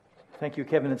Thank you,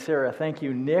 Kevin and Sarah. Thank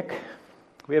you, Nick.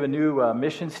 We have a new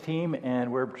missions team,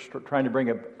 and we're trying to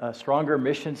bring a stronger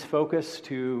missions focus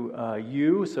to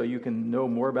you so you can know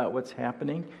more about what's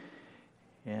happening.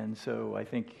 And so I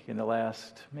think in the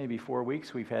last maybe 4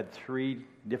 weeks, we've had 3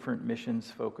 different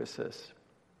missions focuses.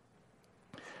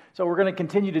 So we're going to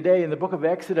continue today in the book of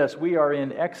Exodus. We are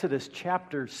in Exodus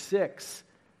chapter 6.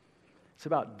 It's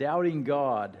about doubting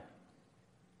God.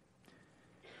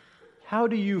 How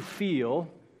do you feel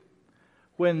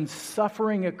when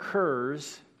suffering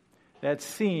occurs that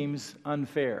seems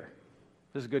unfair?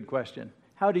 This is a good question.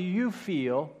 How do you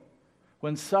feel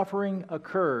when suffering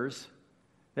occurs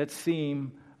that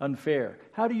seem unfair?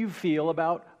 How do you feel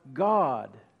about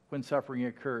God when suffering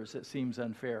occurs that seems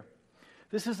unfair?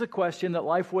 This is a question that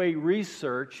Lifeway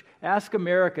Research asked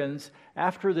Americans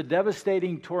after the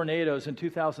devastating tornadoes in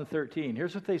 2013.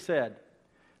 Here's what they said.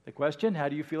 The question, how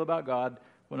do you feel about God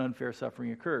when unfair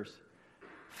suffering occurs?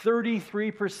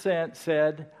 33%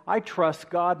 said, I trust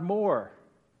God more.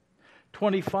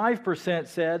 25%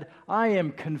 said, I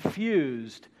am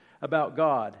confused about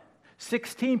God.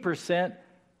 16%,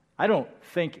 I don't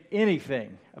think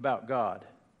anything about God.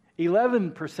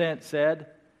 11% said,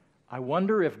 I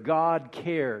wonder if God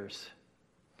cares.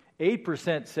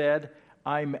 8% said,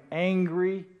 I'm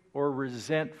angry or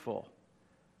resentful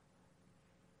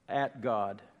at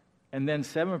God. And then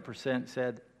 7%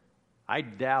 said, I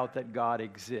doubt that God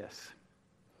exists.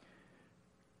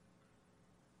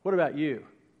 What about you?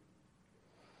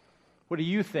 What do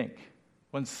you think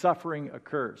when suffering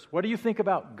occurs? What do you think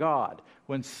about God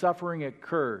when suffering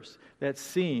occurs that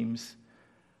seems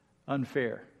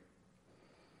unfair?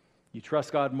 You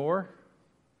trust God more?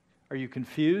 Are you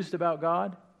confused about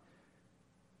God?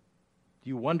 Do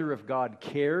you wonder if God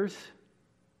cares?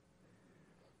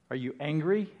 Are you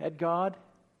angry at God?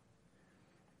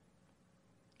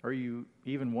 Or you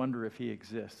even wonder if He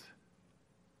exists?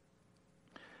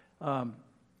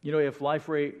 If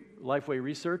Lifeway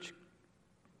Research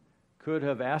could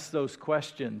have asked those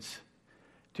questions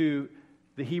to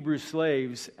the Hebrew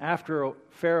slaves after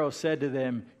Pharaoh said to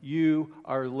them, you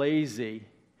are lazy,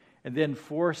 and then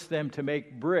forced them to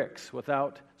make bricks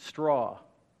without straw,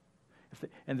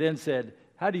 and then said,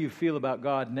 how do you feel about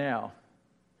God now?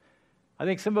 I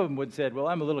think some of them would have said, well,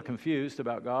 I'm a little confused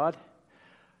about God.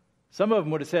 Some of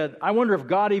them would have said, I wonder if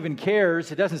God even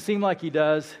cares. It doesn't seem like He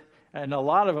does. And a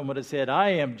lot of them would have said,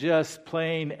 I am just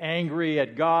plain angry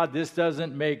at God. This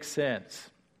doesn't make sense.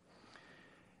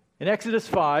 In Exodus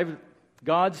 5,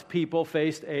 God's people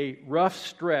faced a rough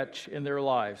stretch in their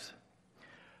lives.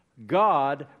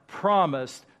 God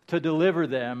promised to deliver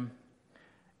them,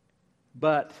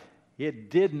 but it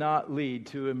did not lead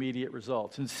to immediate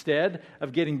results. Instead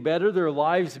of getting better, their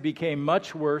lives became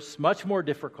much worse, much more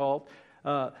difficult.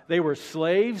 They were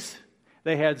slaves.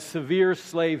 They had severe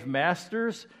slave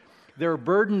masters. Their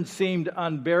burden seemed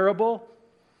unbearable.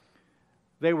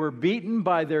 They were beaten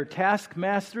by their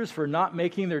taskmasters for not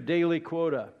making their daily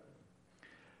quota.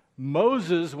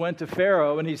 Moses went to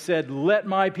Pharaoh and he said, let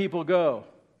my people go.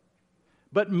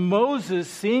 But Moses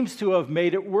seems to have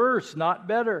made it worse, not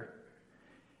better.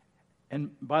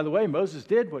 And by the way, Moses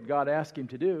did what God asked him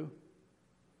to do.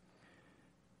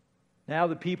 Now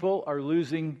the people are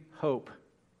losing hope.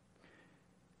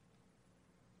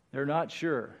 They're not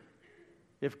sure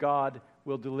if God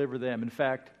will deliver them. In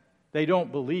fact, they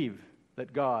don't believe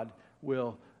that God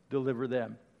will deliver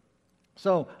them.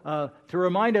 So, to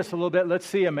remind us a little bit, let's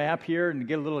see a map here and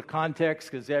get a little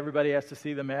context, because everybody has to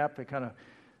see the map and kind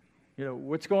of,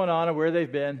 what's going on and where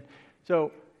they've been.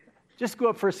 So, just go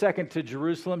up for a second to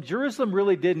Jerusalem. Jerusalem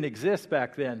really didn't exist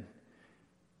back then.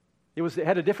 It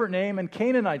had a different name, and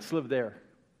Canaanites lived there.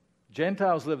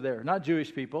 Gentiles lived there, not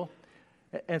Jewish people.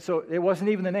 And so it wasn't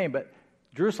even the name, but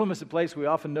Jerusalem is a place we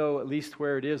often know at least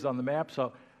where it is on the map.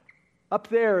 So up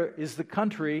there is the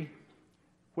country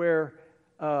where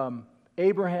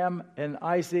Abraham and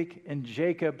Isaac and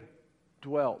Jacob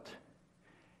dwelt.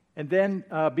 And then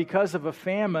because of a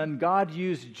famine, God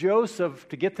used Joseph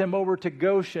to get them over to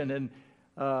Goshen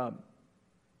and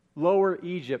Lower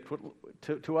Egypt.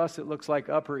 To us it looks like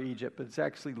Upper Egypt, but it's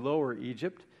actually Lower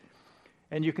Egypt.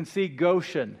 And you can see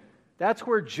Goshen. That's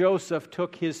where Joseph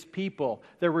took his people.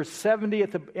 There were 70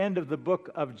 at the end of the book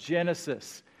of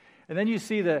Genesis. And then you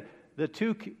see the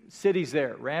 2 cities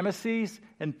there, Ramesses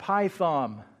and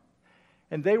Pithom.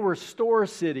 And they were store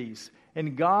cities.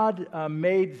 And God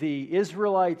made the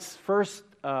Israelites first,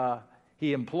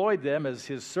 He employed them as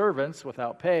His servants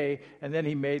without pay, and then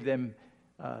He made them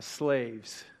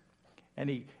slaves. And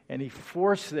he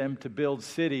forced them to build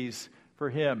cities for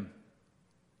Him.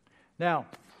 Now,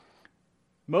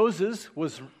 Moses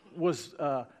was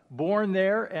born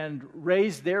there and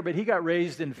raised there, but he got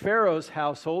raised in Pharaoh's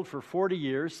household for 40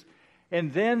 years.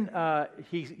 And then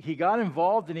he got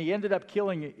involved, and he ended up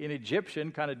killing an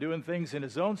Egyptian, kind of doing things in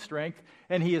his own strength.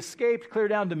 And he escaped clear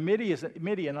down to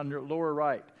Midian on the lower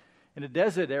right, in a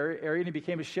desert area, and he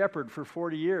became a shepherd for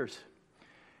 40 years.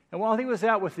 And while he was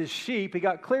out with his sheep, he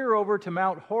got clear over to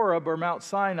Mount Horeb or Mount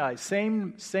Sinai,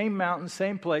 same mountain,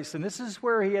 same place. And this is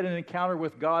where he had an encounter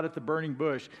with God at the burning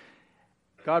bush.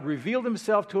 God revealed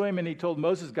himself to him, and he told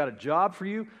Moses, "Got a job for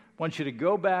you. I want you to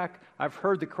go back. I've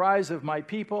heard the cries of my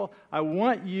people. I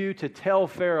want you to tell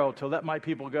Pharaoh to let my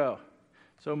people go."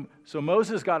 So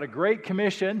Moses got a great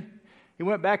commission. He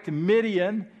went back to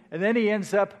Midian, and then he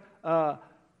ends up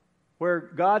where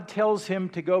God tells him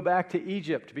to go back to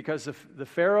Egypt because the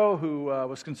Pharaoh who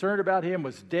was concerned about him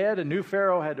was dead. A new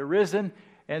Pharaoh had arisen,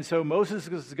 and so Moses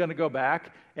was going to go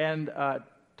back and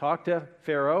talk to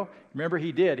Pharaoh. Remember,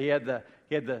 he did. He had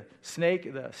the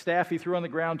snake, the staff he threw on the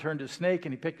ground turned to a snake,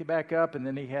 and he picked it back up, and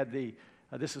then he had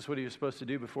this is what he was supposed to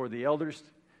do before the elders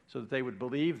so that they would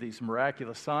believe these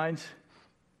miraculous signs.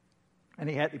 And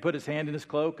he put his hand in his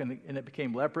cloak, and it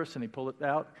became leprous, and he pulled it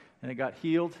out, and it got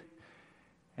healed.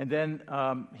 And then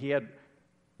he had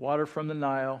water from the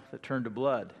Nile that turned to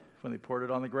blood when they poured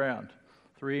it on the ground.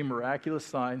 3 miraculous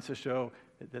signs to show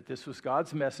that this was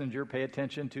God's messenger. Pay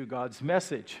attention to God's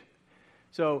message.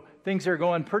 So things are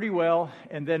going pretty well,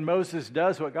 and then Moses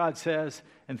does what God says,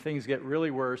 and things get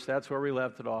really worse. That's where we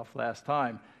left it off last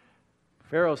time.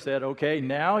 Pharaoh said, "Okay,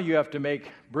 now you have to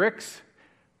make bricks.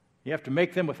 You have to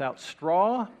make them without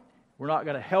straw. We're not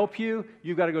going to help you.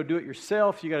 You've got to go do it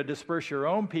yourself. You've got to disperse your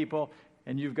own people,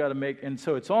 and you've got to make..." And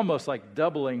so it's almost like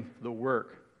doubling the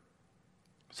work.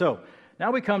 So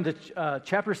now we come to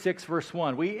chapter 6, verse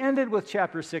 1. We ended with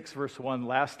chapter 6, verse 1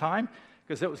 last time,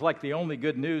 because it was like the only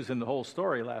good news in the whole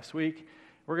story last week.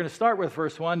 We're going to start with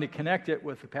verse 1 to connect it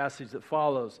with the passage that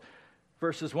follows.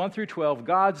 Verses 1 through 12,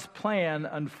 God's plan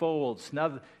unfolds.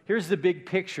 Now, here's the big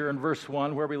picture in verse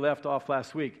 1 where we left off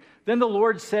last week. "Then the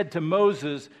Lord said to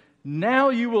Moses, 'Now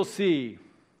you will see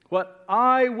what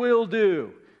I will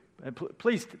do.'" And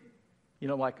please,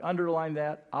 underline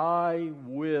that. I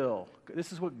will.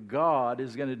 This is what God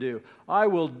is going to do. "I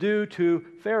will do to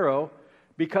Pharaoh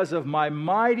because of my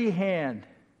mighty hand.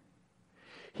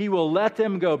 He will let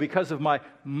them go because of my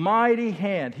mighty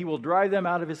hand. He will drive them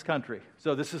out of his country."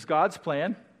 So this is God's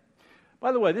plan.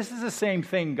 By the way, this is the same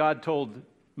thing God told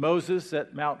Moses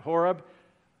at Mount Horeb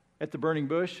at the burning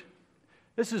bush.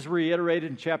 This is reiterated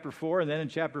in chapter 4 and then in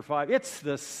chapter 5. It's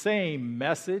the same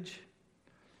message.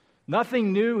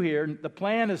 Nothing new here. The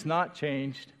plan has not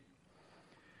changed.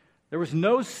 There was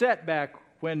no setback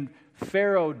when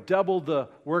Pharaoh doubled the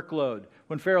workload.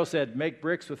 When Pharaoh said, "Make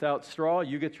bricks without straw,"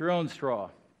 you get your own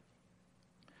straw.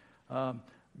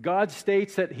 God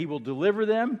states that he will deliver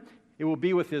them. It will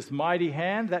be with his mighty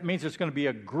hand. That means there's going to be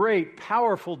a great,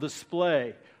 powerful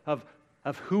display of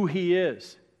who he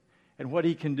is and what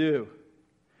he can do.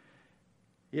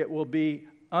 It will be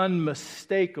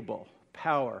unmistakable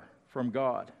power from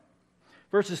God.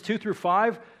 Verses 2 through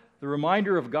 5, the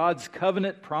reminder of God's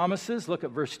covenant promises. Look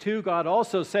at verse 2. God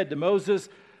also said to Moses,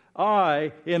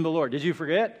 "I am the Lord." Did you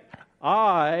forget?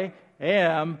 I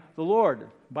am the Lord.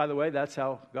 By the way, that's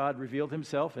how God revealed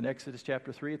himself in Exodus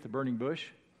chapter 3 at the burning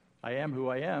bush. I am who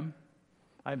I am.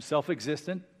 I am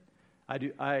self-existent. I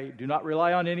do not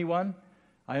rely on anyone.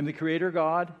 I am the Creator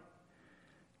God.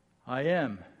 I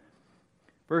am.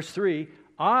 Verse 3,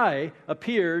 "I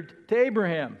appeared to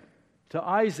Abraham, to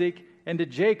Isaac, and to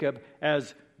Jacob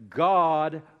as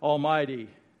God Almighty."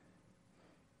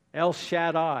 El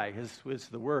Shaddai is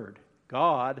the word.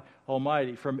 God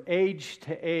Almighty. From age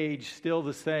to age, still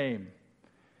the same,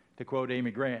 to quote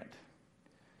Amy Grant.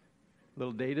 A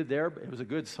little dated there, but it was a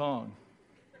good song.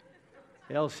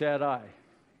 El Shaddai.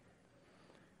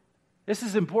 This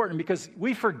is important because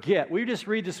we forget. We just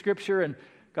read the scripture and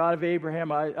God of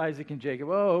Abraham, Isaac, and Jacob.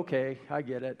 Oh, okay, I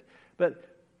get it. But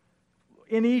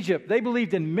in Egypt, they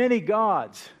believed in many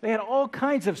gods. They had all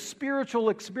kinds of spiritual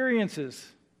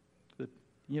experiences that,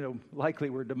 likely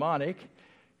were demonic.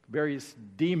 Various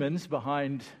demons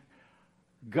behind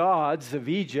gods of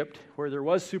Egypt where there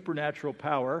was supernatural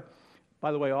power.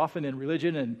 By the way, often in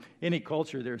religion and any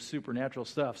culture, there's supernatural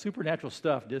stuff. Supernatural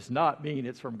stuff does not mean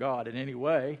it's from God in any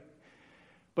way.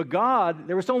 But God,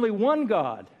 there was only one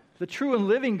God, the true and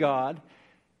living God,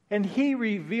 and he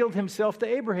revealed himself to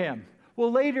Abraham.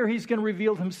 Well, later he's going to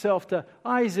reveal himself to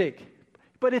Isaac.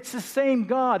 But it's the same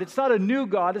God. It's not a new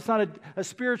God. It's not a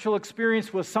spiritual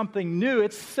experience with something new.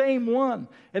 It's the same one.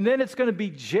 And then it's going to be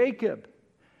Jacob.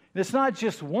 And it's not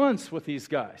just once with these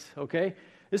guys, okay?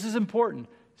 This is important.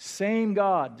 Same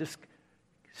God, just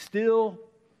still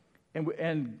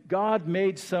And God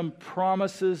made some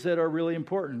promises that are really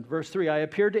important. Verse 3, I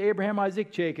appeared to Abraham,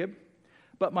 Isaac, Jacob,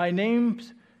 but my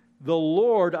name's the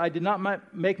Lord, I did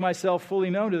not make myself fully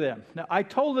known to them. Now, I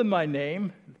told them my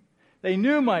name. They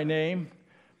knew my name,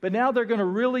 but now they're going to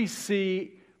really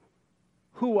see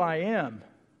who I am.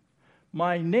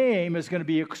 My name is going to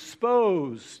be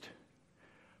exposed.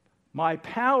 My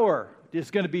power is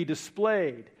going to be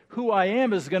displayed. Who I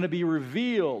am is going to be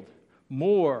revealed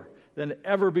more than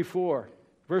ever before.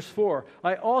 Verse 4,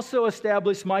 I also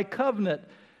established my covenant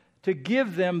to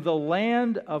give them the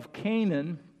land of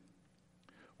Canaan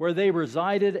where they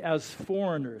resided as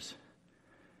foreigners.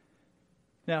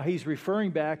 Now, he's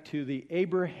referring back to the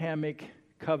Abrahamic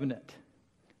covenant.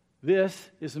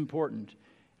 This is important.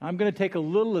 I'm going to take a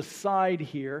little aside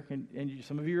here, and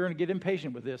some of you are going to get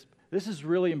impatient with this. This is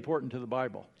really important to the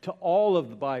Bible, to all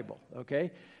of the Bible,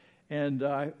 okay? And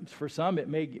for some, it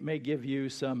may give you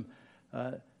some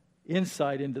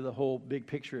insight into the whole big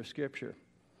picture of Scripture.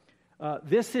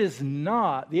 This is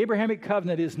not, the Abrahamic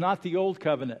covenant is not the Old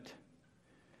Covenant.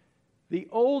 The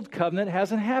Old Covenant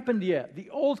hasn't happened yet.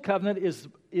 The Old Covenant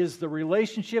is the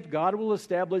relationship God will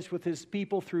establish with His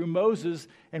people through Moses,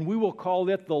 and we will call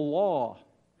it the law.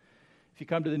 If you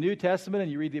come to the New Testament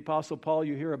and you read the Apostle Paul,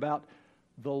 you hear about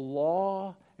the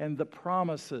law and the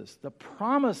promises. The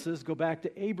promises go back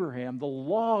to Abraham. The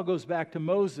law goes back to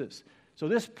Moses. So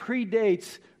this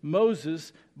predates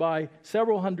Moses by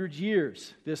several hundred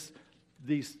years, this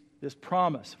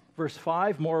promise. Verse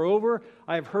 5, moreover,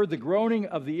 I have heard the groaning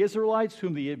of the Israelites,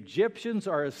 whom the Egyptians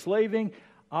are enslaving.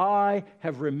 I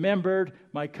have remembered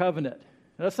my covenant.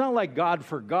 Now, it's not like God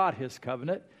forgot His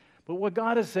covenant, but what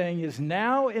God is saying is,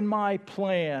 now in my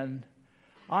plan,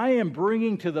 I am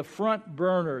bringing to the front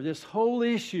burner this whole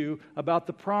issue about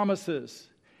the promises.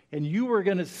 And you are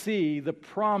going to see the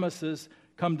promises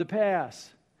come to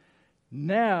pass.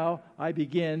 Now I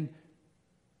begin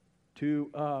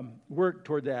to work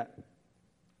toward that.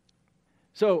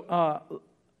 So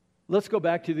let's go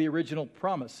back to the original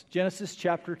promise. Genesis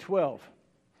chapter 12.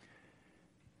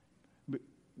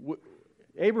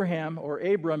 Abraham, or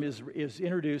Abram, is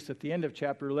introduced at the end of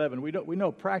chapter 11. We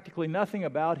know practically nothing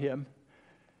about him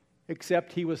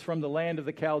except he was from the land of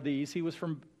the Chaldees. He was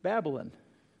from Babylon.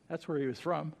 That's where he was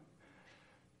from.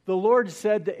 The Lord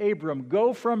said to Abram,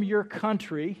 go from your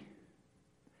country,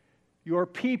 your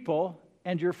people,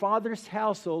 and your father's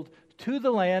household to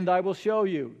the land I will show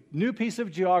you. New piece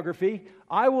of geography.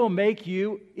 I will make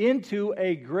you into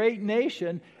a great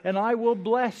nation, and I will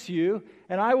bless you,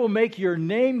 and I will make your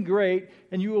name great,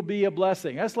 and you will be a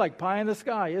blessing. That's like pie in the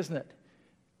sky, isn't it?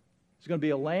 There's going to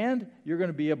be a land, you're going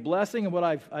to be a blessing, and what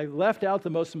I've left out the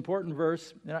most important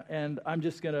verse, and I'm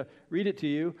just going to read it to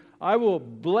you. I will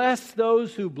bless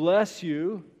those who bless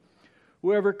you.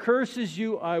 Whoever curses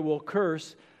you, I will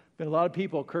curse. Been a lot of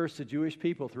people curse the Jewish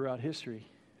people throughout history.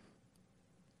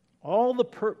 All the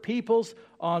peoples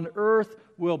on earth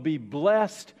will be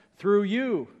blessed through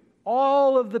you.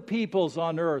 All of the peoples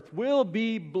on earth will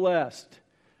be blessed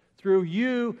through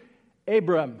you,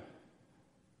 Abram.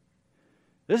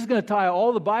 This is going to tie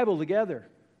all the Bible together.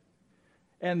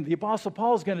 And the Apostle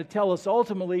Paul is going to tell us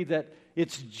ultimately that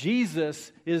it's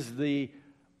Jesus is the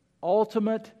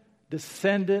ultimate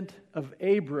descendant of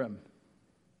Abram.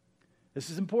 This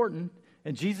is important.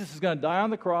 And Jesus is going to die on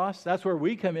the cross. That's where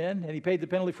we come in, and He paid the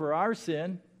penalty for our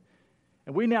sin.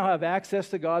 And we now have access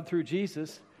to God through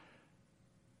Jesus.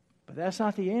 But that's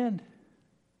not the end.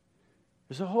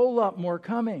 There's a whole lot more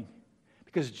coming.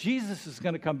 Because Jesus is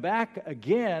going to come back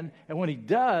again, and when He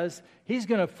does, He's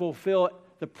going to fulfill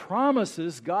the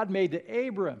promises God made to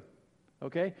Abram.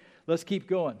 Okay? Let's keep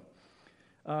going.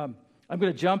 I'm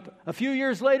going to jump a few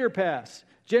years later past.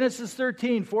 Genesis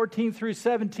 13, 14 through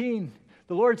 17.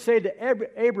 The Lord said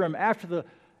to Abram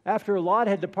after Lot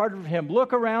had departed from him,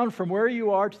 look around from where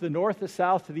you are to the north, the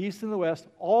south, to the east, and the west.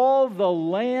 All the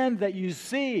land that you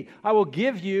see, I will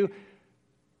give you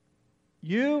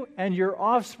and your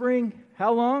offspring.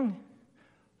 How long?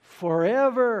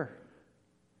 Forever.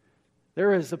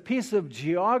 There is a piece of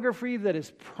geography that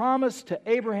is promised to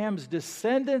Abraham's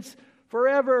descendants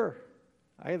forever.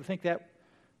 I think that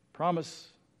promise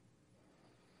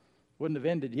wouldn't have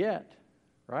ended yet,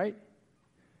 right?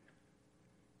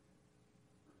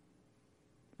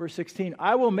 Verse 16,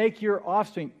 I will make your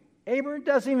offspring. Abraham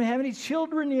doesn't even have any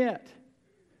children yet.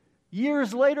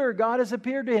 Years later, God has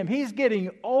appeared to him. He's getting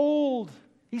old.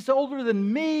 He's older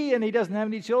than me, and he doesn't have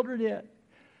any children yet.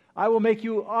 I will make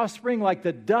you offspring like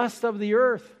the dust of the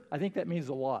earth. I think that means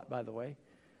a lot, by the way.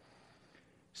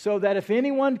 So that if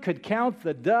anyone could count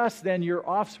the dust, then your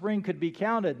offspring could be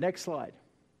counted. Next slide.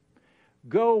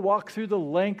 Go walk through the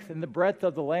length and the breadth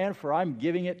of the land, for I'm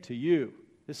giving it to you.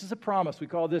 This is a promise. We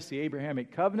call this the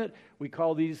Abrahamic covenant. We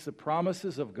call these the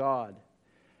promises of God.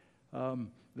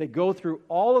 They go through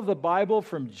all of the Bible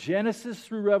from Genesis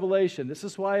through Revelation. This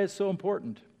is why it's so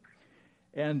important.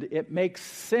 And it makes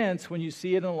sense when you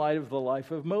see it in light of the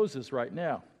life of Moses right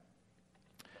now.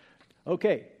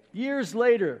 Okay, years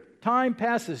later, time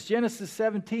passes. Genesis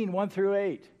 17, 1 through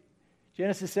 8.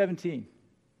 Genesis 17.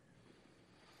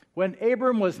 When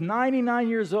Abram was 99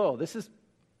 years old,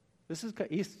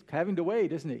 he's having to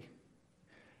wait, isn't he?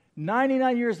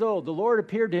 99 years old, the Lord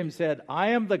appeared to him and said,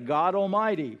 I am the God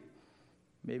Almighty.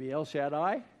 Maybe El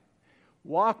Shaddai.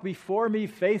 Walk before me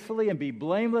faithfully and be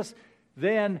blameless.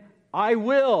 Then I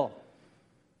will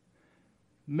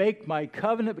make my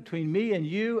covenant between me and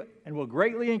you and will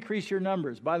greatly increase your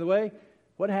numbers. By the way,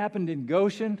 what happened in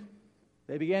Goshen?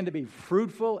 They began to be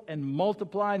fruitful and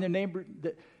multiply,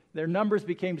 and their numbers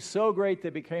became so great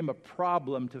they became a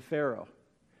problem to Pharaoh.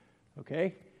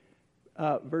 Okay?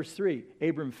 Verse 3,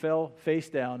 Abram fell face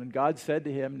down, and God said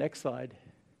to him, next slide,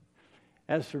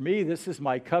 as for me, this is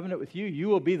my covenant with you. You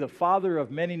will be the father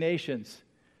of many nations.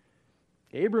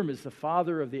 Abram is the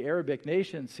father of the Arabic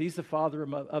nations. He's the father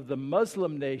of the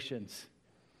Muslim nations.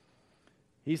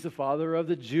 He's the father of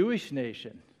the Jewish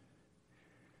nation.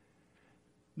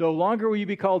 No longer will you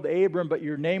be called Abram, but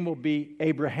your name will be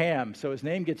Abraham. So his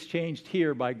name gets changed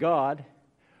here by God.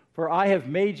 For I have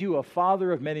made you a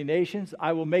father of many nations.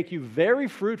 I will make you very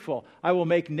fruitful. I will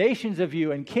make nations of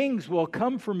you, and kings will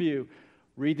come from you.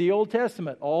 Read the Old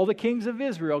Testament. All the kings of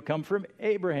Israel come from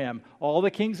Abraham. All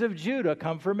the kings of Judah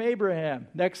come from Abraham.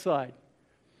 Next slide.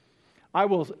 I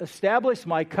will establish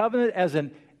my covenant as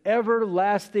an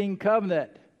everlasting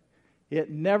covenant. It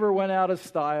never went out of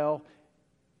style.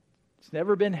 It's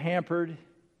never been hampered.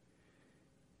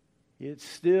 It's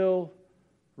still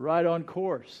right on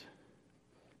course.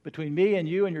 Between me and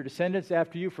you and your descendants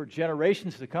after you for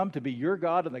generations to come, to be your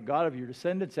God and the God of your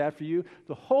descendants after you,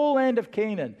 the whole land of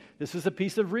Canaan. This is a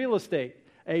piece of real estate,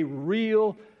 a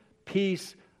real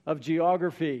piece of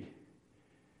geography.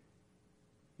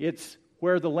 It's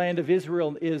where the land of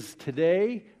Israel is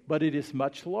today, but it is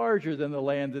much larger than the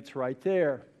land that's right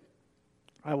there.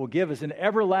 I will give as an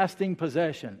everlasting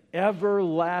possession.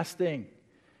 Everlasting.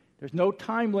 There's no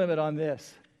time limit on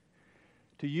this.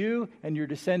 To you and your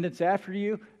descendants after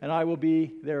you, and I will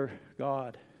be their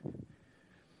God.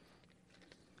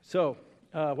 So,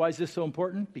 why is this so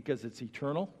important? Because it's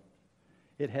eternal.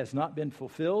 It has not been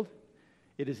fulfilled.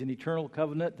 It is an eternal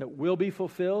covenant that will be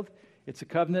fulfilled. It's a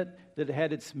covenant that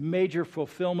had its major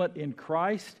fulfillment in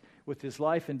Christ with his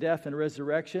life and death and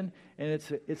resurrection. And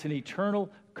it's an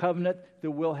eternal covenant that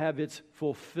will have its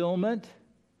fulfillment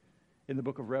in the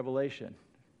book of Revelation.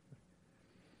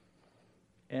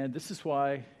 And this is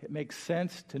why it makes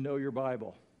sense to know your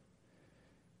Bible.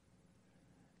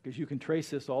 Because you can trace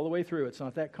this all the way through. It's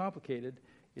not that complicated.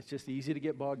 It's just easy to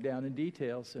get bogged down in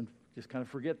details and just kind of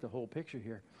forget the whole picture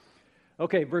here.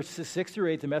 Okay, verses 6 through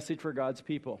 8, the message for God's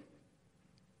people.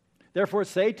 Therefore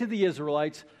say to the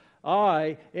Israelites,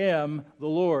 I am the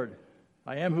Lord.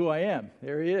 I am who I am.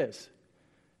 There he is.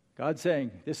 God's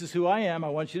saying, this is who I am. I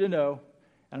want you to know.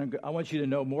 And I want you to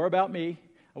know more about me.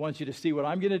 I want you to see what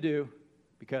I'm going to do.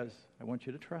 Because I want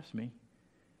you to trust me.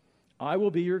 I will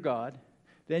be your God.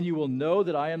 Then you will know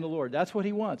that I am the Lord. That's what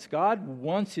he wants. God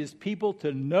wants his people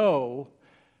to know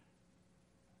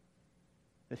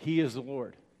that he is the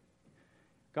Lord.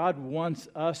 God wants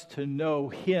us to know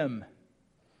him.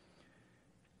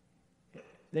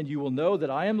 Then you will know that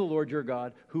I am the Lord your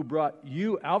God who brought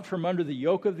you out from under the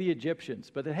yoke of the Egyptians.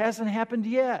 But it hasn't happened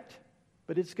yet.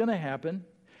 But it's going to happen.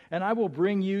 And I will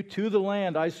bring you to the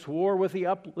land I swore with the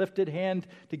uplifted hand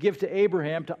to give to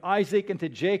Abraham, to Isaac, and to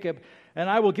Jacob. And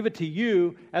I will give it to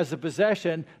you as a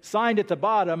possession, signed at the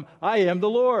bottom, I am the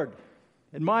Lord.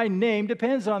 And my name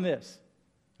depends on this.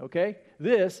 Okay?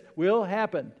 This will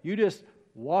happen. You just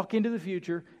walk into the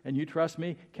future and you trust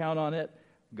me, count on it.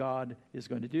 God is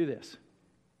going to do this.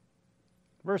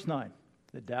 Verse 9,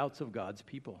 the doubts of God's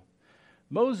people.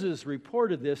 Moses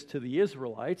reported this to the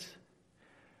Israelites,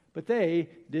 but they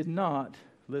did not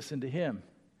listen to him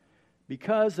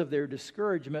because of their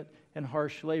discouragement and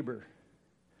harsh labor.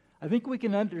 I think we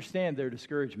can understand their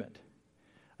discouragement.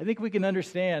 I think we can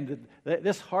understand that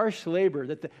this harsh labor,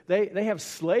 that they have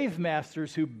slave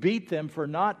masters who beat them for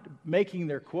not making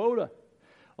their quota.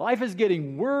 Life is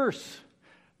getting worse.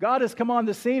 God has come on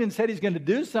the scene and said he's going to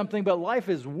do something, but life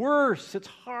is worse. It's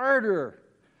harder.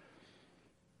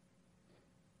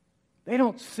 They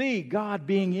don't see God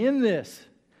being in this.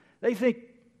 They think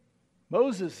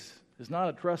Moses is not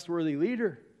a trustworthy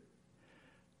leader.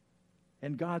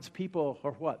 And God's people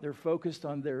are what? They're focused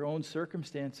on their own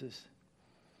circumstances.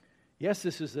 Yes,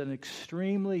 this is an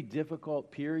extremely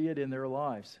difficult period in their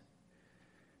lives.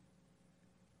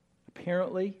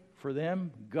 Apparently, for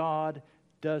them, God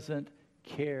doesn't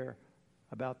care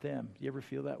about them. Do you ever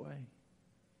feel that way?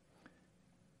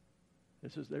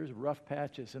 There's rough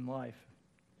patches in life,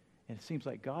 and it seems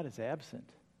like God is absent.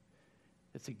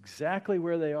 It's exactly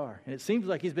where they are, and it seems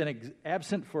like He's been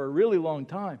absent for a really long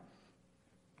time.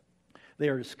 They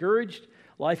are discouraged.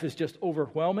 Life is just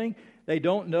overwhelming. They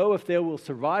don't know if they will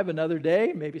survive another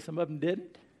day. Maybe some of them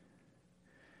didn't.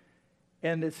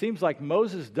 And it seems like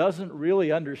Moses doesn't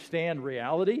really understand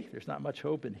reality. There's not much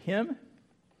hope in him.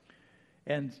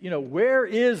 And, where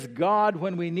is God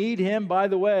when we need Him? By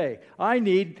the way, I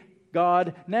need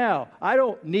God now. I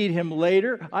don't need Him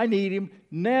later. I need Him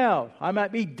now. I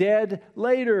might be dead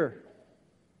later.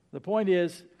 The point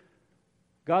is,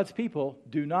 God's people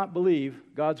do not believe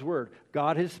God's word.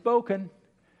 God has spoken.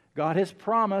 God has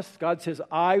promised. God says,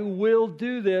 I will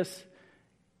do this.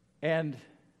 And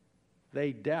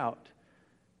they doubt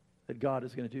that God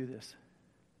is going to do this.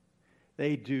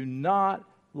 They do not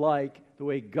like the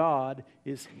way God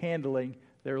is handling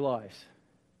their lives.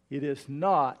 It is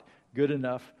not good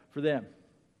enough for them.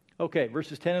 Okay,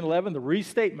 verses 10 and 11, the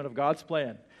restatement of God's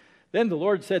plan. Then the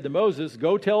Lord said to Moses,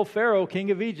 go tell Pharaoh,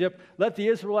 king of Egypt, let the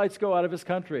Israelites go out of his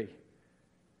country.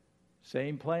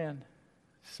 Same plan,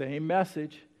 same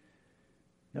message,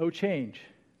 no change.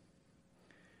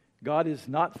 God is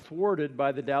not thwarted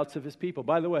by the doubts of His people.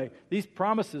 By the way, these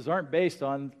promises aren't based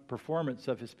on performance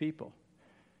of His people.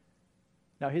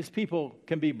 Now, His people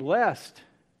can be blessed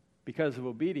because of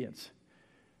obedience.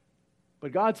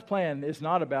 But God's plan is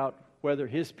not about whether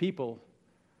His people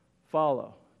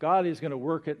follow. God is going to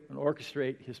work it and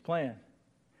orchestrate His plan.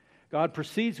 God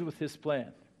proceeds with His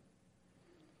plan.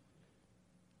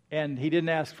 And He didn't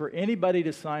ask for anybody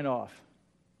to sign off.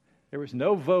 There was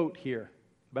no vote here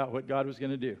about what God was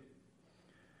going to do.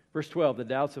 Verse 12, the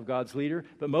doubts of God's leader.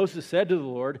 But Moses said to the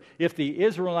Lord, if the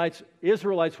Israelites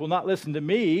will not listen to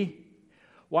me,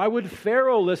 why would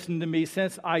Pharaoh listen to me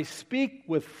since I speak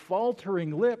with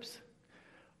faltering lips?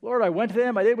 Lord, I went to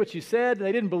them, I did what you said, and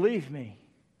they didn't believe me.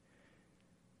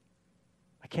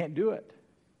 I can't do it.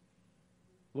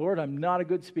 Lord, I'm not a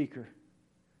good speaker.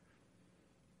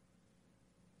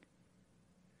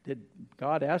 Did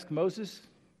God ask Moses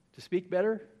to speak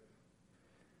better?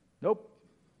 Nope.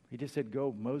 He just said,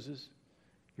 go, Moses.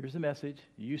 Here's the message.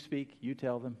 You speak. You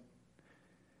tell them.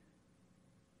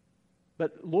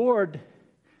 But Lord,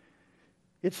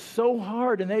 it's so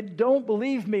hard, and they don't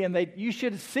believe me, and you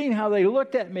should have seen how they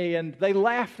looked at me, and they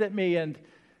laughed at me, and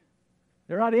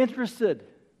they're not interested.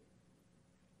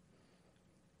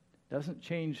 Doesn't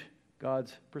change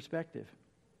God's perspective.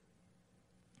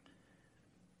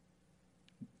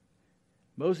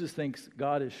 Moses thinks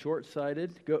God is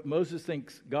short-sighted. Moses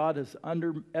thinks God has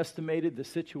underestimated the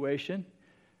situation.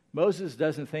 Moses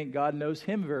doesn't think God knows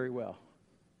him very well.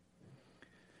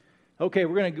 Okay,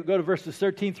 we're going to go to verses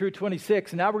 13 through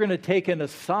 26. Now we're going to take an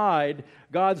aside,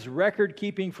 God's record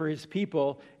keeping for His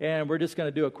people, and we're just going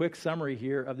to do a quick summary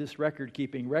here of this record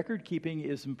keeping. Record keeping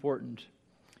is important.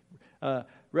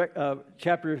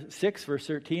 Chapter 6, verse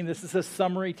 13, this is a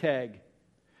summary tag.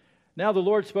 Now the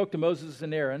Lord spoke to Moses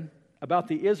and Aaron about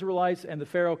the Israelites and the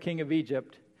Pharaoh king of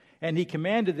Egypt, and He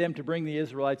commanded them to bring the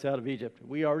Israelites out of Egypt.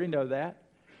 We already know that.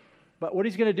 But what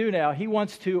He's going to do now, He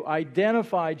wants to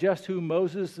identify just who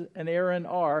Moses and Aaron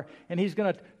are, and He's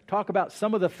going to talk about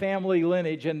some of the family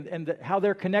lineage and how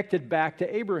they're connected back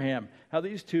to Abraham, how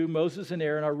these two, Moses and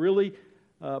Aaron, are really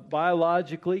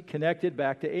biologically connected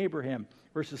back to Abraham.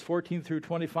 Verses 14 through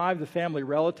 25, the family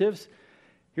relatives.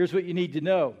 Here's what you need to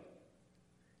know.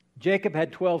 Jacob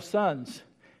had 12 sons.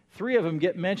 3 of them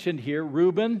get mentioned here,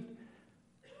 Reuben,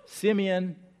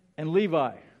 Simeon, and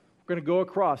Levi. We're going to go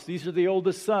across. These are the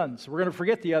oldest sons. We're going to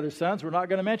forget the other sons. We're not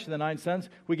going to mention the 9 sons.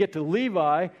 We get to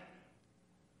Levi,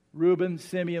 Reuben,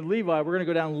 Simeon, Levi. We're going to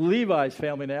go down Levi's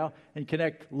family now and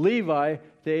connect Levi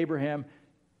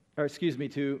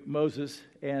to Moses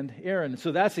and Aaron.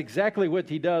 So that's exactly what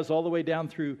he does all the way down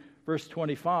through verse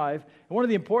 25. And one of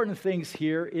the important things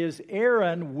here is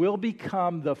Aaron will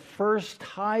become the first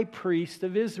high priest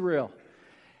of Israel.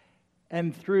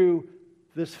 And through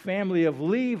this family of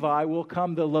Levi will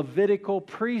come the Levitical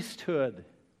priesthood.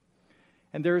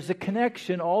 And there's a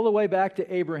connection all the way back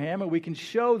to Abraham, and we can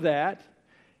show that.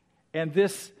 And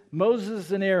this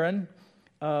Moses and Aaron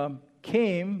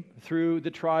came through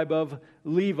the tribe of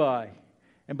Levi.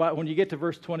 And when you get to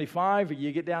verse 25,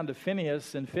 you get down to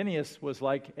Phinehas, and Phinehas was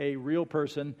like a real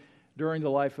person during the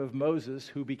life of Moses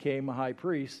who became a high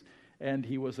priest, and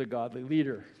he was a godly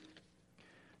leader.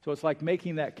 So it's like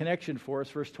making that connection for us.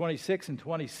 Verse 26 and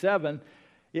 27,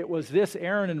 it was this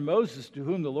Aaron and Moses to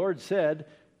whom the Lord said,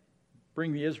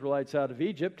 bring the Israelites out of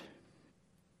Egypt.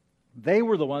 They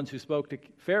were the ones who spoke to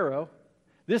Pharaoh.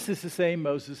 This is the same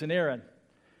Moses and Aaron.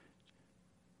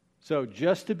 So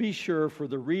just to be sure for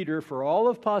the reader, for all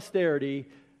of posterity,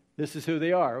 this is who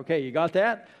they are. Okay, you got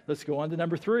that? Let's go on to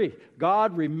number 3.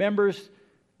 God remembers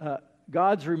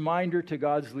God's reminder to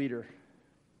God's leader.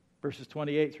 Verses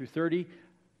 28 through 30.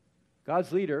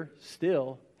 God's leader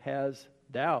still has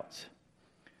doubts.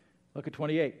 Look at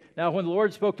 28. Now, when the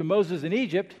Lord spoke to Moses in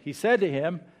Egypt, he said to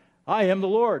him, I am the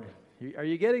Lord. Are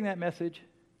you getting that message?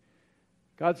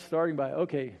 God's starting by,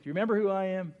 okay, do you remember who I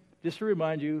am? Just to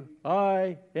remind you,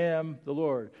 I am the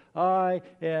Lord. I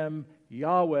am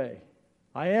Yahweh.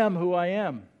 I am who I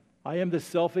am. I am the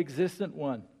self-existent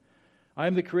one. I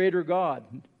am the Creator God.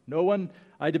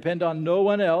 I depend on no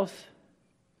one else.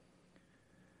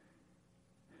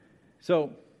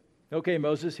 So, okay,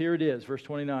 Moses, here it is, verse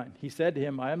 29. He said to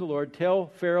him, I am the Lord. Tell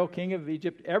Pharaoh, king of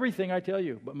Egypt, everything I tell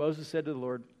you. But Moses said to the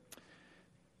Lord,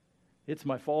 it's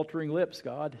my faltering lips,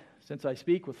 God. Since I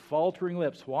speak with faltering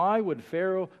lips, why would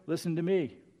Pharaoh listen to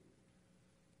me?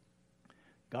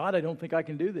 God, I don't think I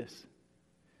can do this.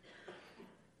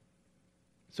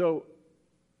 So,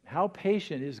 how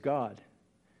patient is God?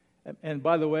 And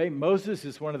by the way, Moses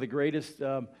is one of the greatest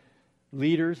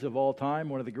leaders of all time,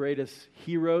 one of the greatest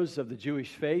heroes of the Jewish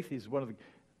faith. He's one of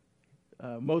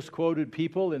the most quoted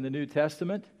people in the New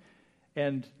Testament.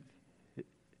 And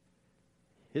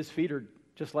his feet are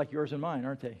just like yours and mine,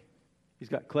 aren't they? He's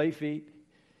got clay feet.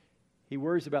 He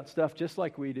worries about stuff just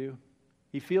like we do.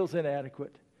 He feels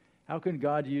inadequate. How can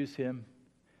God use him?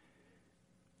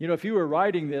 You know, if you were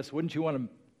writing this, wouldn't you want to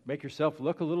make yourself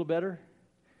look a little better?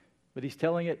 But he's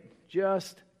telling it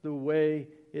just the way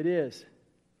it is.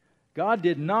 God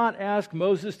did not ask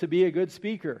Moses to be a good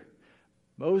speaker.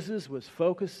 Moses was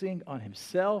focusing on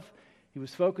himself. He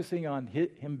was focusing on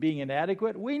him being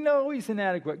inadequate. We know he's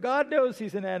inadequate. God knows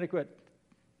he's inadequate.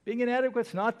 Being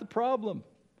inadequate's not the problem.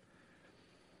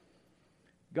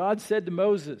 God said to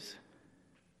Moses,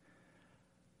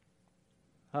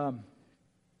 I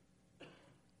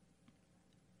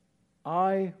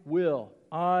will.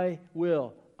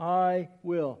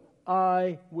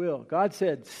 God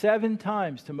said 7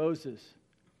 times to Moses,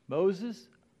 Moses,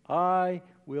 I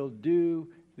will do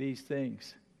these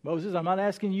things. Moses, I'm not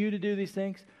asking you to do these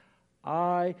things.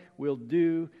 I will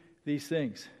do these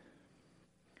things.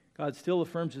 God still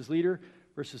affirms his leader,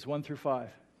 verses 1 through 5.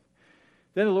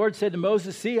 Then the Lord said to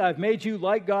Moses, see, I've made you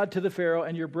like God to the Pharaoh,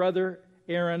 and your brother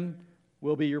Aaron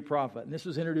will be your prophet. And this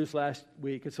was introduced last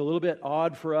week. It's a little bit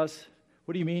odd for us.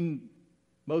 What do you mean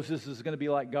Moses is going to be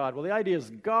like God? Well, the idea is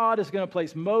God is going to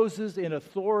place Moses in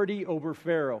authority over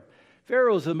Pharaoh.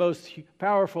 Pharaoh is the most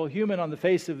powerful human on the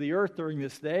face of the earth during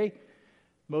this day,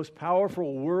 most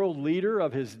powerful world leader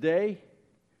of his day.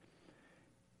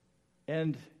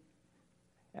 And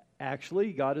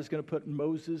actually, God is going to put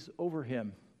Moses over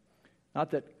him.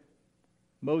 Not that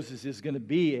Moses is going to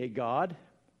be a god,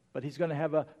 but he's going to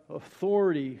have an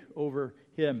authority over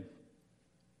him.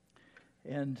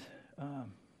 And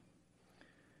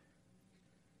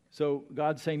so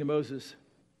God's saying to Moses,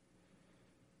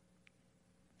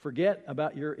 forget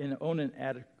about your own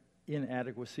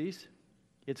inadequacies.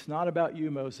 It's not about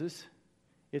you, Moses.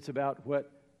 It's about what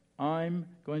I'm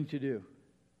going to do.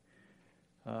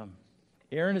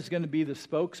 Aaron is going to be the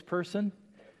spokesperson.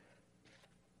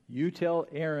 You tell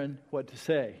Aaron what to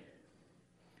say.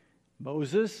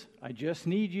 Moses, I just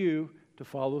need you to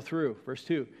follow through. Verse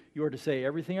 2, you are to say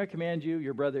everything I command you.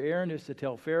 Your brother Aaron is to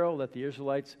tell Pharaoh, let the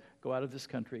Israelites go out of this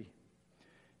country.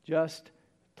 Just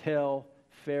tell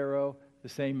Pharaoh the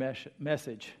same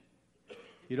message.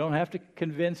 You don't have to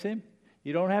convince him.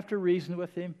 You don't have to reason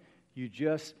with him. You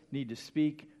just need to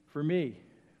speak for me.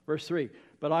 Verse 3,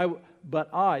 but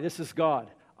I, this is God,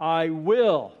 I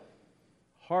will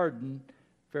harden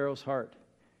Pharaoh's heart.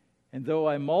 And though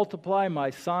I multiply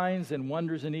my signs and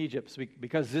wonders in Egypt,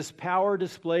 because this power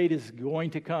displayed is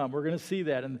going to come. We're going to see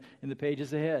that in the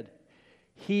pages ahead.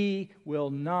 He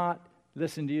will not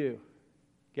listen to you.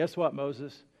 Guess what,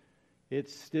 Moses?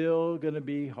 It's still going to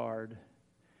be hard.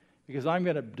 Because I'm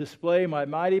going to display my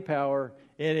mighty power,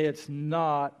 and it's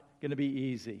not going to be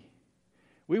easy.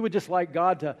 We would just like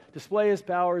God to display his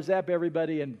power, zap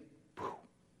everybody, and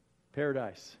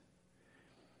paradise.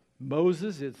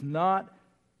 Moses, it's not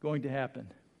going to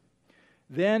happen.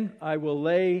 Then I will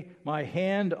lay my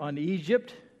hand on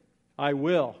Egypt. I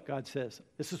will, God says.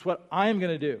 This is what I'm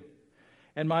going to do.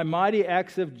 And my mighty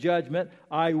acts of judgment,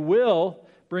 I will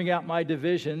bring out my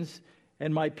divisions,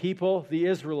 and my people, the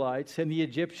Israelites, and the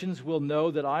Egyptians will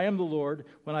know that I am the Lord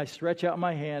when I stretch out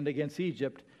my hand against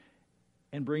Egypt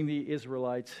and bring the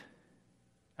Israelites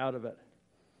out of it.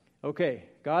 Okay,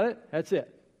 got it? That's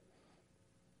it.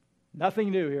 Nothing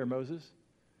new here, Moses.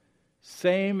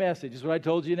 Same message. This is what I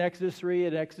told you in Exodus 3,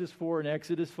 and Exodus 4, and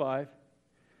Exodus 5.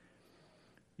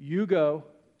 You go,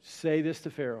 say this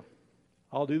to Pharaoh.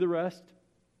 I'll do the rest.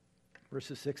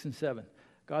 Verses 6 and 7.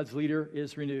 God's leader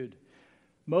is renewed.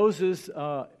 Moses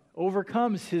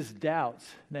overcomes his doubts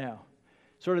now.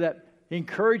 Sort of that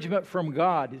encouragement from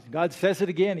God. God says it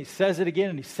again, he says it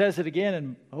again, and he says it again.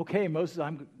 And okay, Moses,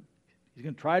 he's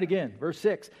going to try it again. Verse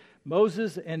 6.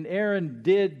 Moses and Aaron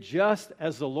did just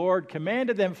as the Lord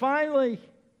commanded them. Finally,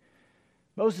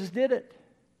 Moses did it.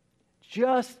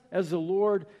 Just as the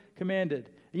Lord commanded.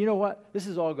 You know what? This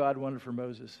is all God wanted for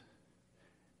Moses.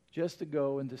 Just to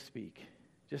go and to speak.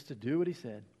 Just to do what he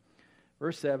said.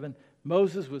 Verse 7.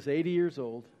 Moses was 80 years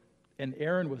old, and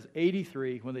Aaron was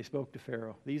 83 when they spoke to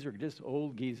Pharaoh. These are just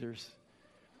old geezers.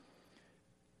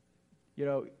 You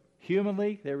know,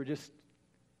 humanly, they were just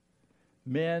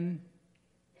men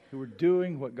who were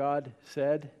doing what God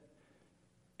said,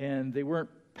 and they weren't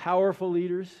powerful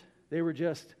leaders. They were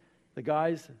just the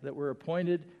guys that were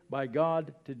appointed by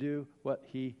God to do what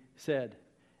he said,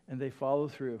 and they follow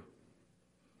through.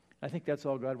 I think that's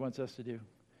all God wants us to do,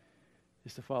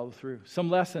 is to follow through. Some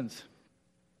lessons.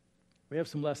 We have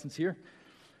some lessons here.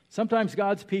 Sometimes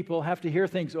God's people have to hear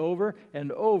things over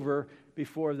and over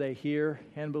before they hear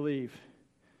and believe.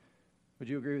 Would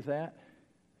you agree with that?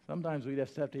 Sometimes we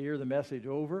just have to hear the message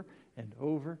over and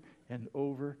over and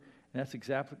over. And that's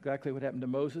exactly what happened to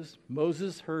Moses.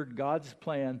 Moses heard God's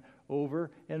plan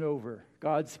over and over.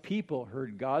 God's people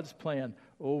heard God's plan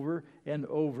over and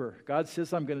over. God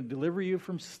says, I'm going to deliver you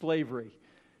from slavery.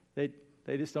 They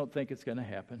just don't think it's going to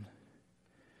happen.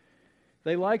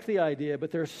 They like the idea,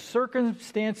 but their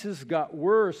circumstances got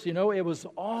worse. You know, it was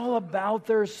all about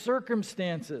their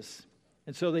circumstances.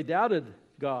 And so they doubted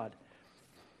God.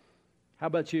 How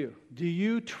about you? Do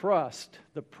you trust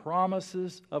the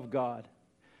promises of God?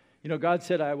 You know, God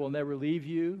said, I will never leave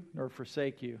you nor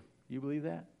forsake you. Do you believe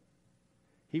that?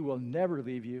 He will never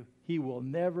leave you. He will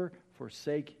never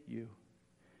forsake you.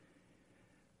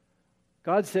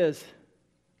 God says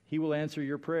he will answer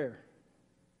your prayer.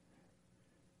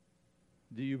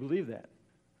 Do you believe that?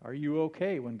 Are you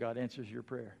okay when God answers your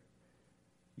prayer?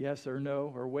 Yes or no,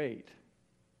 or wait?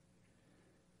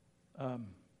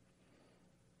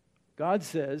 God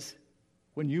says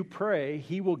when you pray,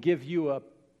 he will give you a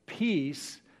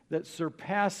peace that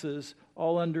surpasses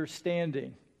all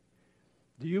understanding.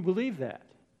 Do you believe that?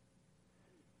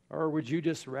 Or would you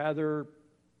just rather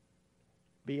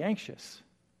be anxious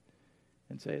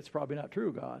and say, it's probably not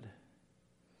true, God?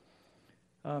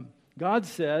 God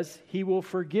says he will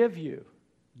forgive you.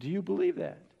 Do you believe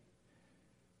that?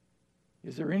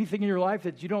 Is there anything in your life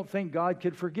that you don't think God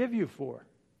could forgive you for?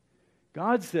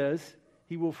 God says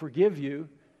he will forgive you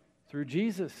through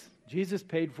Jesus. Jesus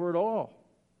paid for it all.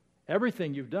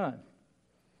 Everything you've done.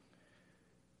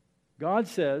 God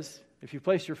says, if you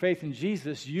place your faith in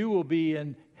Jesus, you will be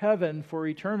in heaven for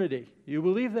eternity. You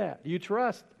believe that? You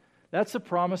trust? That's a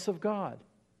promise of God.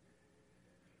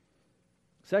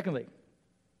 Secondly,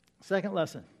 second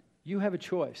lesson, you have a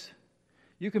choice.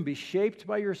 You can be shaped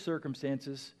by your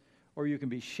circumstances, or you can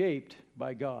be shaped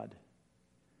by God.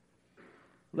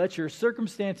 Let your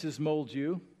circumstances mold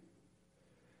you,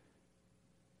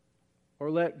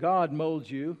 or let God mold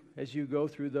you as you go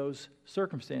through those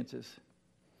circumstances.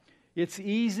 It's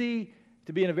easy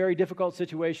to be in a very difficult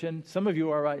situation. Some of you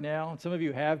are right now, and some of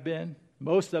you have been.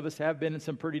 Most of us have been in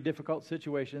some pretty difficult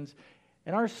situations.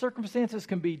 And our circumstances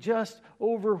can be just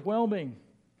overwhelming.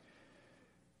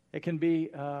 It can be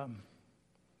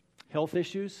health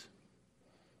issues,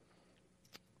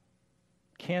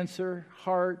 cancer,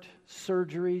 heart,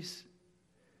 surgeries.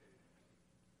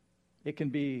 It can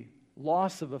be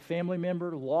loss of a family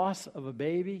member, loss of a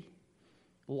baby,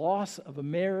 loss of a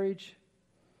marriage,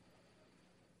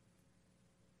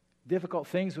 difficult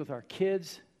things with our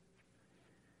kids.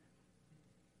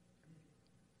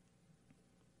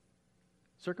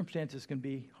 Circumstances can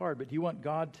be hard, but do you want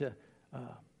God to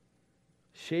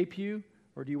shape you,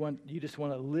 or do you just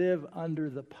want to live under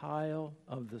the pile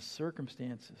of the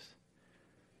circumstances?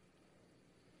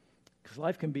 Because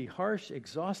life can be harsh,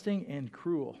 exhausting, and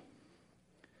cruel.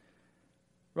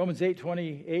 Romans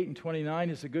 8:28 and 29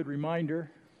 is a good reminder.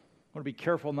 I want to be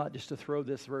careful not just to throw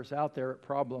this verse out there at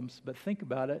problems, but think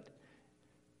about it.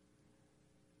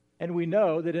 And we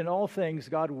know that in all things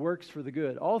God works for the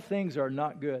good. All things are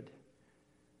not good.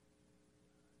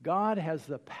 God has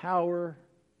the power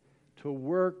to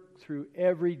work through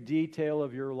every detail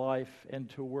of your life and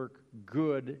to work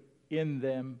good in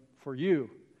them for you.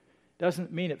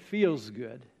 Doesn't mean it feels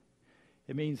good.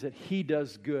 It means that He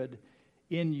does good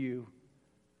in you,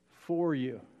 for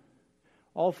you.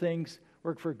 All things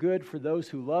work for good for those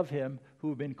who love Him, who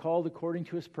have been called according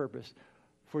to His purpose.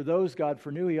 For those God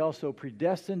foreknew, He also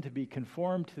predestined to be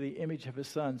conformed to the image of His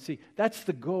Son. See, that's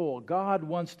the goal. God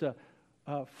wants to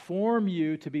form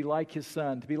you to be like His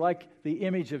Son, to be like the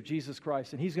image of Jesus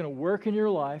Christ. And He's going to work in your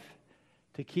life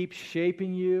to keep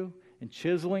shaping you and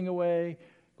chiseling away,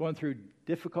 going through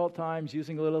difficult times,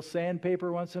 using a little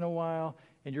sandpaper once in a while,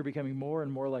 and you're becoming more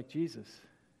and more like Jesus.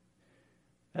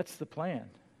 That's the plan.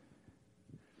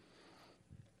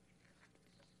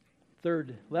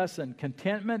 Third lesson,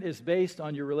 contentment is based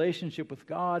on your relationship with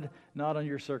God, not on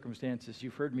your circumstances.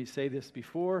 You've heard me say this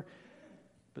before,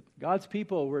 but God's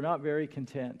people were not very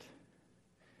content.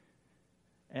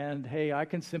 And hey, I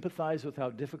can sympathize with how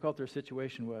difficult their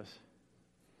situation was.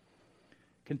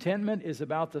 Contentment is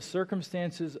about the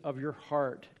circumstances of your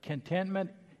heart.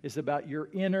 Contentment is about your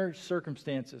inner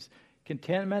circumstances.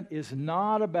 Contentment is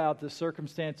not about the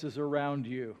circumstances around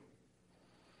you.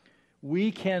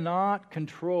 We cannot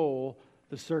control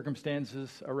the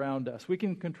circumstances around us. We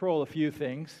can control a few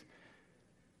things.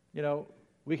 You know,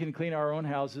 we can clean our own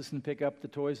houses and pick up the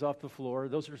toys off the floor.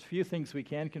 Those are a few things we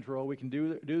can control. We can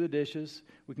do the dishes.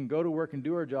 We can go to work and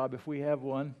do our job if we have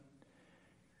one.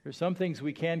 There's some things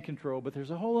we can control, but there's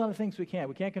a whole lot of things we can't.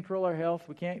 We can't control our health.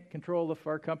 We can't control if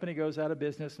our company goes out of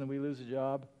business and we lose a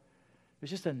job. There's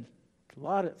just a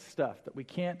lot of stuff that we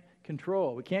can't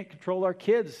control. We can't control our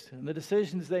kids and the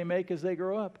decisions they make as they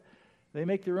grow up. They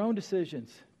make their own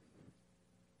decisions.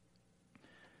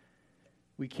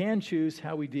 We can choose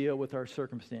how we deal with our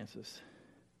circumstances.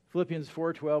 Philippians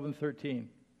 4:12 and 13.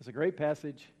 It's a great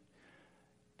passage.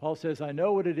 Paul says, I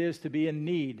know what it is to be in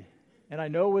need, and I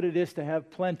know what it is to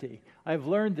have plenty. I've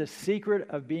learned the secret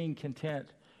of being content.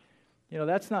 You know,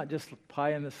 that's not just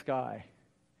pie in the sky.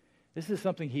 This is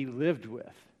something he lived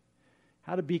with.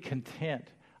 How to be content.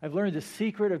 I've learned the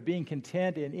secret of being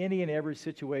content in any and every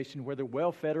situation, whether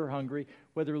well-fed or hungry,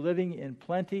 whether living in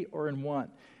plenty or in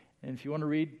want. And if you want to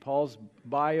read Paul's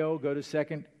bio, go to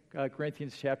 2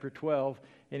 Corinthians chapter 12,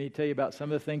 and he'll tell you about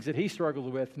some of the things that he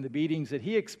struggled with and the beatings that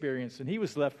he experienced, and he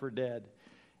was left for dead.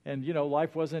 And, you know,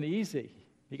 life wasn't easy.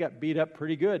 He got beat up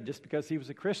pretty good just because he was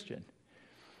a Christian.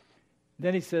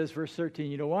 Then he says, verse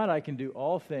 13, you know what? I can do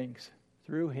all things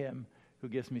through Him who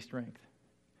gives me strength.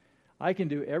 I can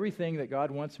do everything that God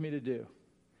wants me to do.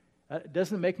 It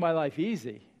doesn't make my life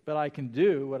easy, but I can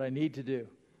do what I need to do.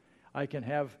 I can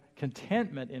have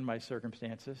contentment in my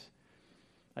circumstances.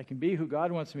 I can be who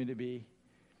God wants me to be,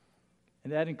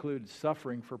 and that includes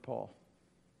suffering for Paul.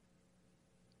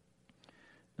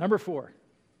 Number 4,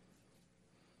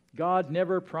 God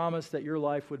never promised that your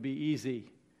life would be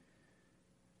easy.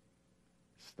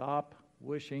 Stop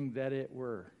wishing that it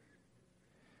were.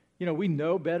 You know, we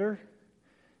know better,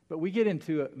 but we get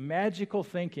into magical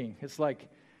thinking. It's like,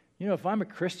 you know, if I'm a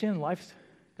Christian,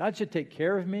 God should take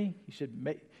care of me. He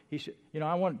should,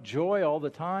 I want joy all the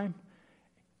time.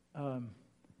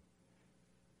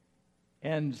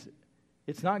 And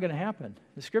it's not going to happen.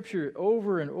 The Scripture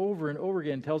over and over and over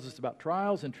again tells us about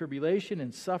trials and tribulation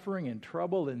and suffering and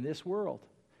trouble in this world.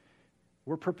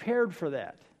 We're prepared for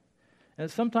that.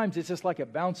 And sometimes it's just like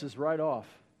it bounces right off.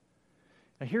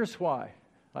 Now here's why.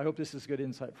 I hope this is good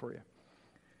insight for you.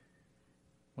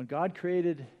 When God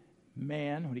created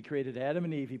man, when He created Adam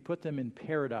and Eve, He put them in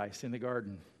paradise in the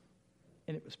garden.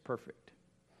 And it was perfect.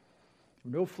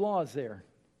 There were no flaws there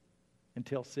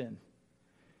until sin.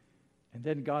 And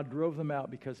then God drove them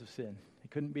out because of sin. They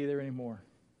couldn't be there anymore.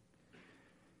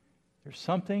 There's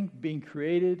something being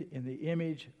created in the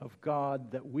image of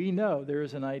God that we know there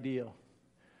is an ideal.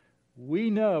 We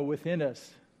know within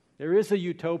us there is a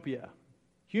utopia.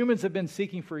 Humans have been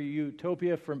seeking for a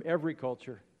utopia from every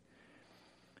culture.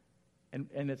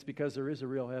 And it's because there is a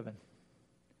real heaven.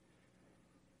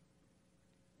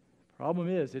 Problem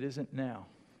is, it isn't now.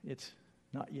 It's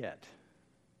not yet.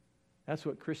 That's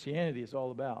what Christianity is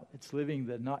all about. It's living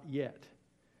the not yet.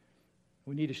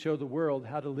 We need to show the world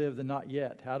how to live the not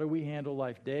yet. How do we handle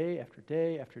life day after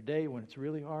day after day when it's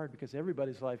really hard? Because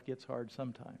everybody's life gets hard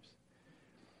sometimes.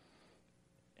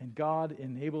 And God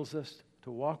enables us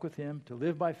to walk with Him, to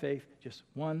live by faith, just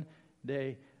one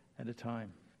day at a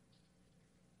time.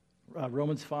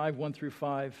 Romans 5, 1 through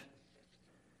 5.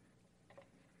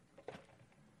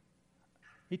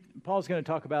 Paul's going to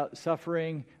talk about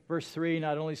suffering. Verse 3,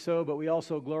 not only so, but we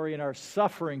also glory in our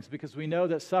sufferings because we know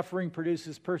that suffering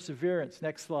produces perseverance.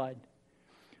 Next slide.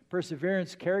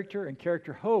 Perseverance, character, and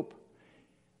character, hope.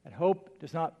 And hope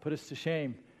does not put us to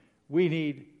shame. We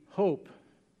need hope.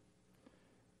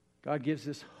 God gives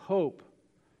us hope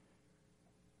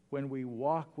when we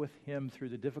walk with Him through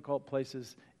the difficult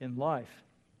places in life.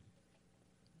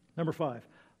 Number 5,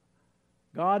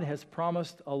 God has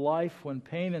promised a life when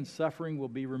pain and suffering will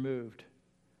be removed.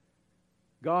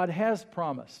 God has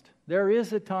promised. There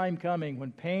is a time coming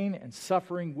when pain and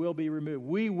suffering will be removed.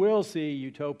 We will see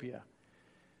utopia,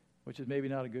 which is maybe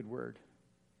not a good word.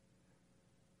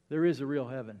 There is a real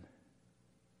heaven.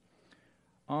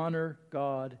 Honor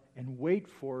God and wait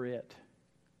for it.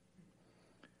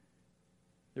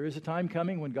 There is a time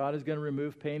coming when God is going to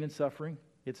remove pain and suffering.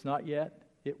 It's not yet.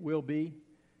 It will be.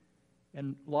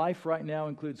 And life right now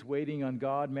includes waiting on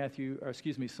God.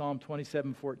 Psalm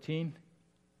 27:14.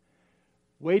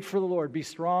 Wait for the Lord. Be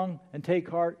strong and take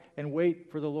heart and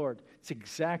wait for the Lord. It's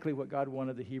exactly what God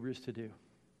wanted the Hebrews to do.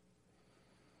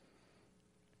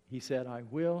 He said, I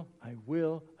will.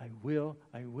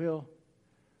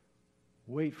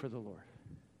 Wait for the Lord.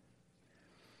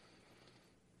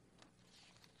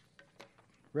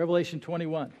 Revelation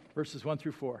 21, verses 1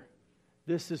 through 4.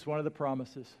 This is one of the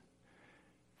promises.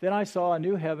 Then I saw a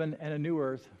new heaven and a new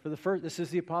earth. This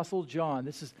is the Apostle John.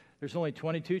 There's only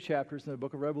 22 chapters in the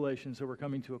book of Revelation, so we're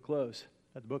coming to a close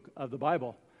at the book of the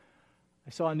Bible. I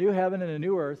saw a new heaven and a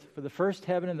new earth, for the first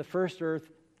heaven and the first earth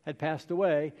had passed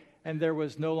away, and there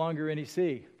was no longer any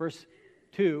sea. Verse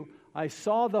 2, I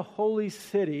saw the holy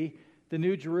city, the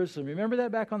new Jerusalem. Remember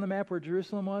that back on the map where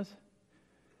Jerusalem was?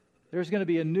 There's going to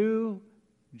be a new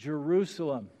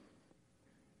Jerusalem.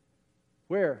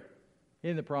 Where?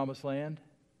 In the promised land.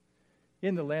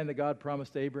 In the land that God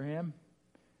promised to Abraham.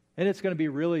 And it's going to be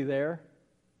really there.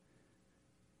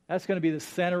 That's going to be the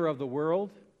center of the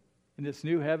world in this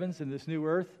new heavens and this new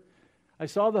earth. I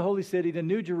saw the holy city, the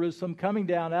new Jerusalem, coming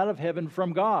down out of heaven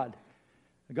from God.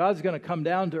 God's going to come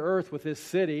down to earth with this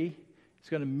city. It's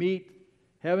going to meet,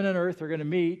 heaven and earth are going to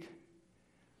meet,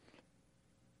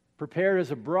 prepared as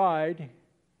a bride,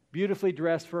 beautifully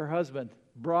dressed for her husband.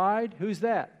 Bride, who's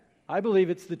that? I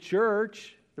believe it's the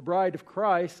church, the bride of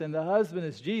Christ, and the husband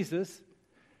is Jesus.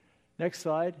 Next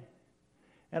slide.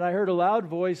 And I heard a loud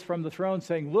voice from the throne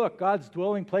saying, look, God's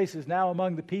dwelling place is now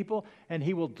among the people, and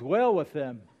He will dwell with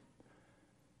them.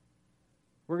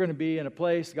 We're going to be in a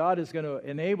place, God is going to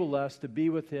enable us to be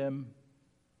with Him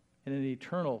in an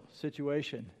eternal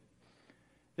situation.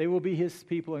 They will be His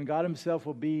people, and God Himself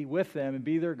will be with them and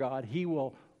be their God. He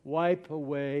will wipe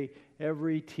away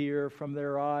every tear from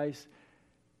their eyes.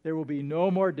 There will be no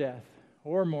more death,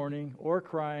 or mourning, or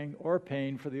crying, or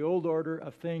pain, for the old order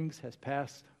of things has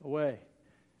passed away.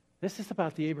 This is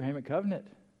about the Abrahamic covenant.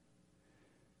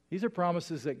 These are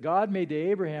promises that God made to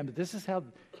Abraham, that this is how,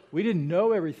 we didn't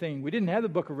know everything. We didn't have the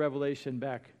book of Revelation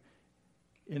back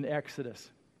in Exodus.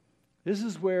 This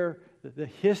is where the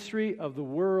history of the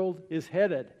world is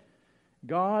headed.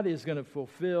 God is going to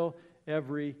fulfill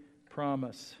every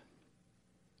promise.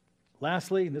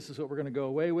 Lastly, and this is what we're going to go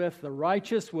away with, the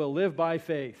righteous will live by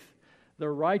faith. The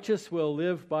righteous will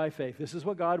live by faith. This is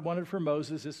what God wanted from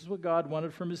Moses. This is what God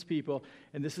wanted from His people.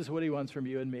 And this is what He wants from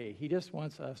you and me. He just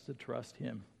wants us to trust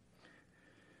Him.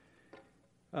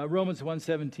 Romans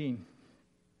 1:17.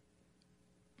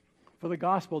 For the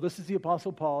gospel, this is the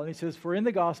Apostle Paul, and he says, for in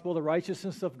the gospel the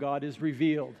righteousness of God is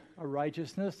revealed. A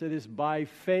righteousness that is by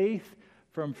faith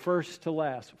from first to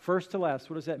last. First to last,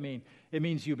 what does that mean? It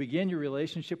means you begin your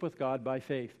relationship with God by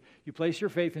faith. You place your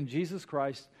faith in Jesus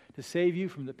Christ to save you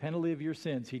from the penalty of your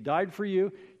sins. He died for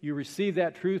you. You receive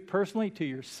that truth personally to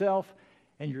yourself,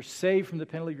 and you're saved from the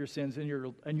penalty of your sins, and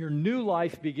your new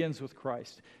life begins with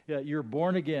Christ. You're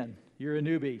born again. You're a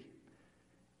newbie.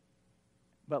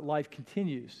 But life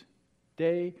continues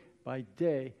day by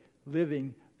day,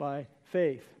 living by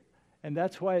faith. And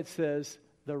that's why it says,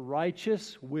 the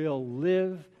righteous will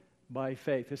live by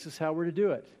faith. This is how we're to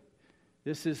do it.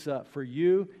 This is for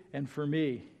you and for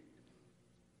me.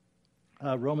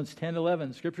 Romans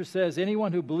 10:11, Scripture says,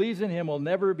 anyone who believes in Him will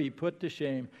never be put to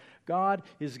shame. God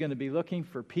is going to be looking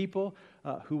for people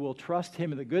who will trust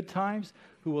Him in the good times,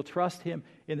 who will trust Him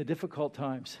in the difficult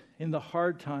times, in the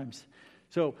hard times.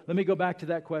 So let me go back to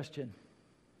that question.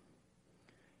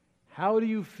 How do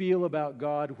you feel about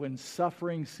God when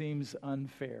suffering seems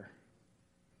unfair?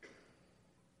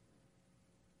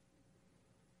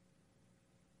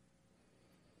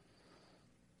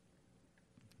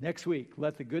 Next week,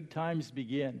 let the good times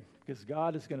begin, because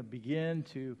God is going to begin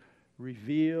to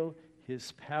reveal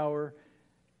His power,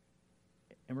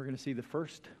 and we're going to see the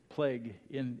first plague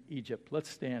in Egypt. Let's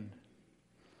stand.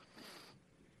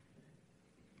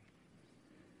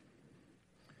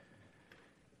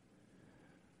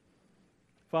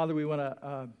 Father, we want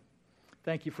to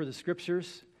thank You for the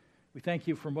Scriptures. We thank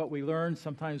you from what we learn.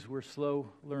 Sometimes we're slow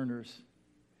learners.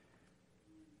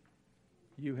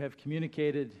 You have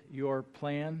communicated your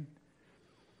plan.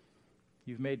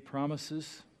 You've made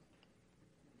promises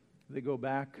that go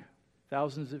back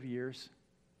thousands of years.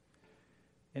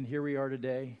 And here we are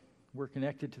today. We're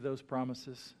connected to those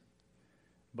promises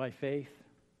by faith.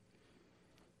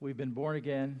 We've been born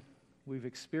again. We've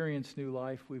experienced new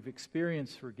life. We've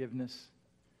experienced forgiveness.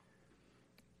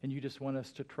 And you just want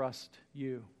us to trust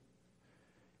you.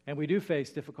 And we do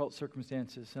face difficult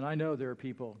circumstances. And I know there are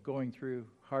people going through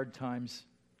hard times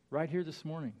right here this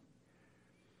morning.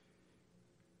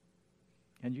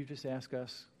 And you just ask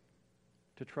us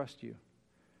to trust you,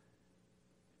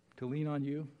 to lean on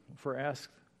you,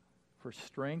 ask for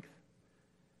strength,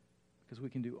 because we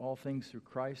can do all things through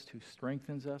Christ who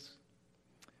strengthens us.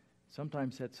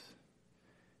 Sometimes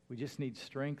we just need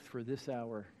strength for this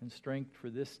hour and strength for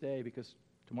this day, because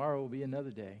tomorrow will be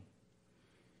another day.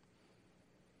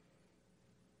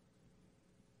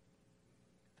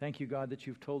 Thank you, God, that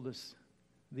you've told us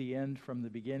the end from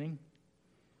the beginning,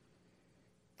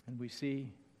 and we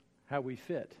see how we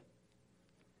fit.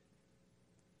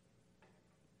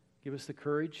 Give us the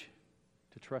courage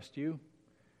to trust you.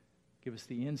 Give us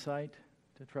the insight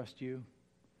to trust you.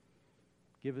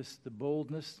 Give us the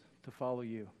boldness to follow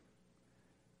you.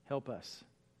 Help us.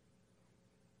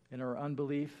 In our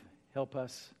unbelief, help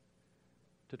us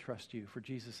to trust you. For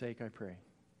Jesus' sake, I pray.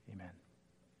 Amen.